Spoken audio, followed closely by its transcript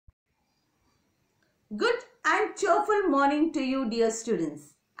Good and cheerful morning to you, dear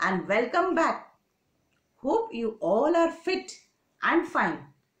students, and welcome back. Hope you all are fit and fine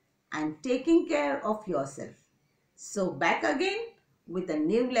and taking care of yourself. So, back again with a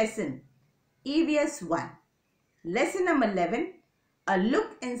new lesson, EVS-1. Lesson number 11, A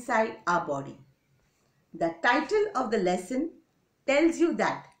Look Inside Our Body. The title of the lesson tells you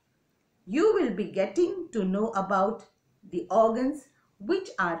that you will be getting to know about the organs which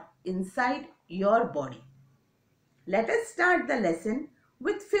are inside your body. Let us start the lesson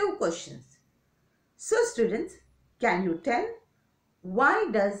with few questions. So students, can you tell why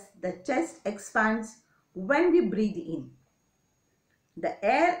does the chest expands when we breathe in? The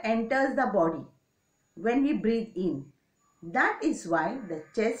air enters the body when we breathe in. That is why the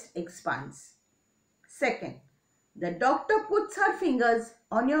chest expands. Second, the doctor puts her fingers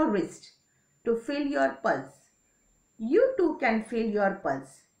on your wrist to feel your pulse. You too can feel your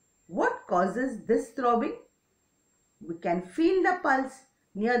pulse. What causes this throbbing? We can feel the pulse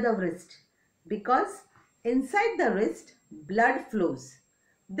near the wrist because inside the wrist blood flows.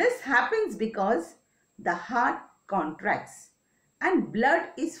 This happens because the heart contracts and blood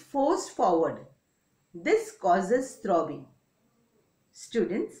is forced forward. This causes throbbing.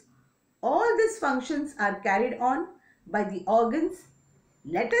 Students, all these functions are carried on by the organs.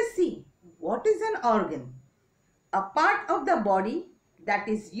 Let us see what is an organ. A part of the body that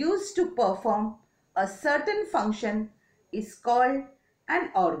is used to perform a certain function is called an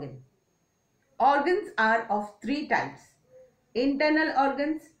organ. Organs are of three types: internal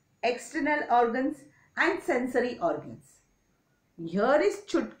organs, external organs, and sensory organs. Here is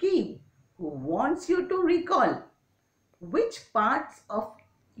Chutki who wants you to recall which parts of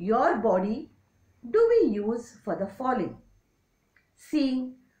your body do we use for the following: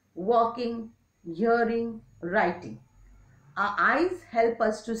 seeing, walking, hearing, writing. Our eyes help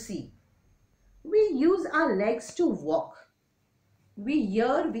us to see. We use our legs to walk. We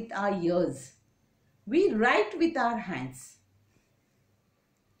hear with our ears. We write with our hands.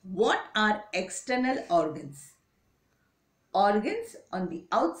 What are external organs? Organs on the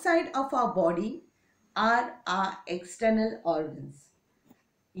outside of our body are our external organs.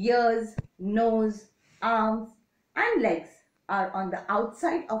 Ears, nose, arms, and legs are on the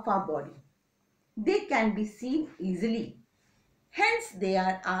outside of our body. They can be seen easily. Hence, they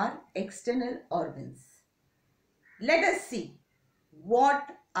are our external organs. Let us see what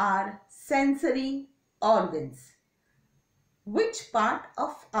are sensory organs. Which part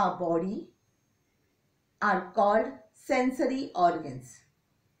of our body are called sensory organs?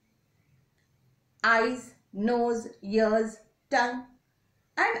 Eyes, nose, ears, tongue,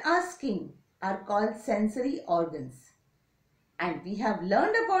 and our skin are called sensory organs. And we have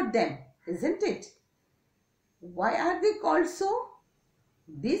learned about them, isn't it? Why are they called so?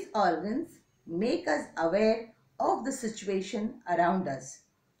 These organs make us aware of the situation around us,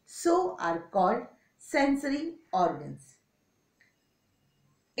 so are called sensory organs.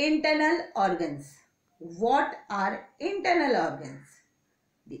 Internal organs. What are internal organs?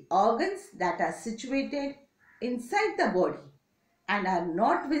 The organs that are situated inside the body and are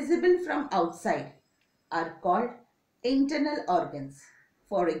not visible from outside are called internal organs.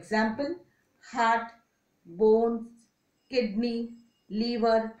 For example, heart, bones, kidney,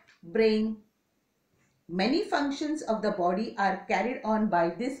 liver, brain. Many functions of the body are carried on by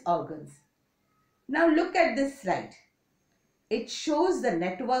these organs. Now look at this slide. It shows the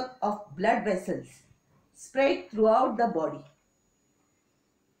network of blood vessels spread throughout the body.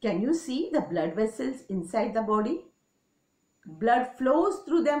 Can you see the blood vessels inside the body? Blood flows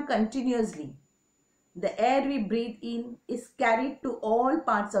through them continuously. The air we breathe in is carried to all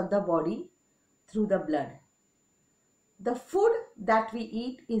parts of the body through the blood. The food that we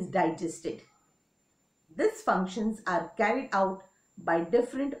eat is digested. These functions are carried out by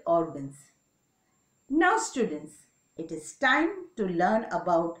different organs. Now students, it is time to learn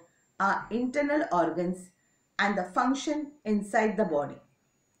about our internal organs and the function inside the body.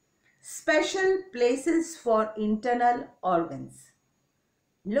 Special places for internal organs.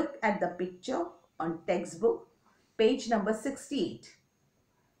 Look at the picture on textbook, page number 68.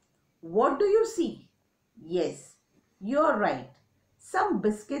 What do you see? Yes, you're right. Some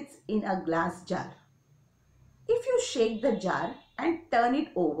biscuits in a glass jar. If you shake the jar and turn it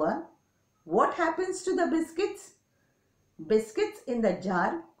over, what happens to the biscuits? Biscuits in the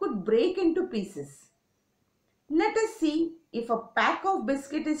jar could break into pieces. Let us see, if a pack of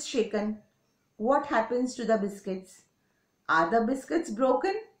biscuit is shaken, what happens to the biscuits? Are the biscuits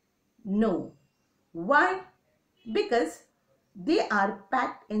broken? No. Why? Because they are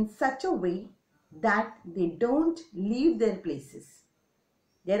packed in such a way that they don't leave their places.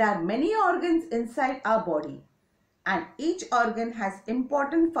 There are many organs inside our body and each organ has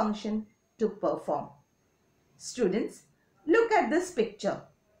important function to perform. Students, look at this picture.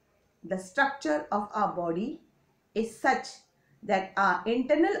 The structure of our body is such that our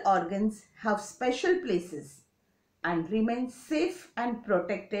internal organs have special places and remain safe and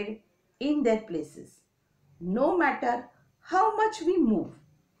protected in their places, no matter how much we move.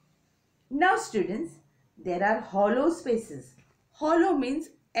 Now students, there are hollow spaces. Hollow means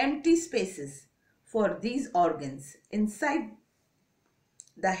empty spaces for these organs inside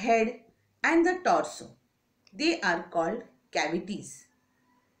the head and the torso. They are called cavities.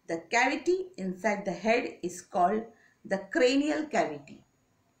 The cavity inside the head is called the cranial cavity.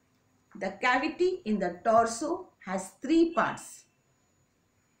 The cavity in the torso has three parts.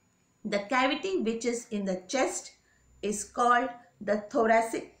 The cavity which is in the chest is called the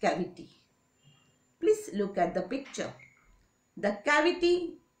thoracic cavity. Please look at the picture. The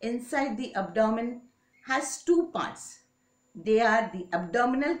cavity inside the abdomen has two parts. They are the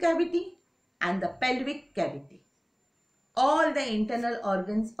abdominal cavity and the pelvic cavity. All the internal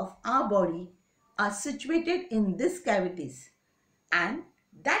organs of our body are situated in these cavities, and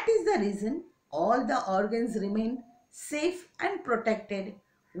that is the reason all the organs remain safe and protected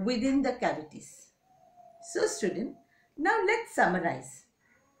within the cavities. So student, now let's summarize.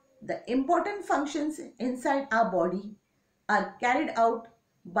 The important functions inside our body are carried out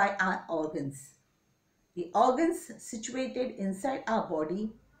by our organs. The organs situated inside our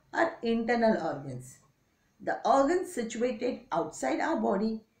body are internal organs. The organs situated outside our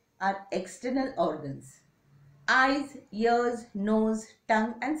body are external organs. Eyes, ears, nose,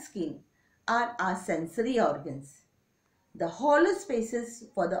 tongue and skin are our sensory organs. The hollow spaces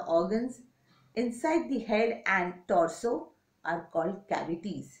for the organs inside the head and torso are called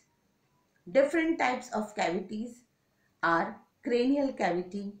cavities. Different types of cavities are cranial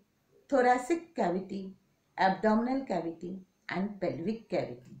cavity, thoracic cavity, abdominal cavity and pelvic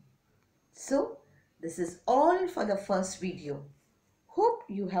cavity. So, this is all for the first video. Hope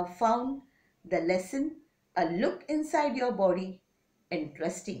you have found the lesson, a look inside your body,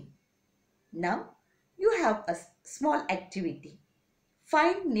 interesting. Now, you have a small activity.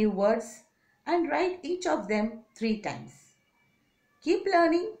 Find new words and write each of them 3 times. Keep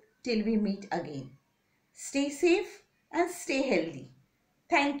learning till we meet again. Stay safe and stay healthy.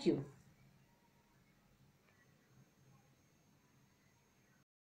 Thank you.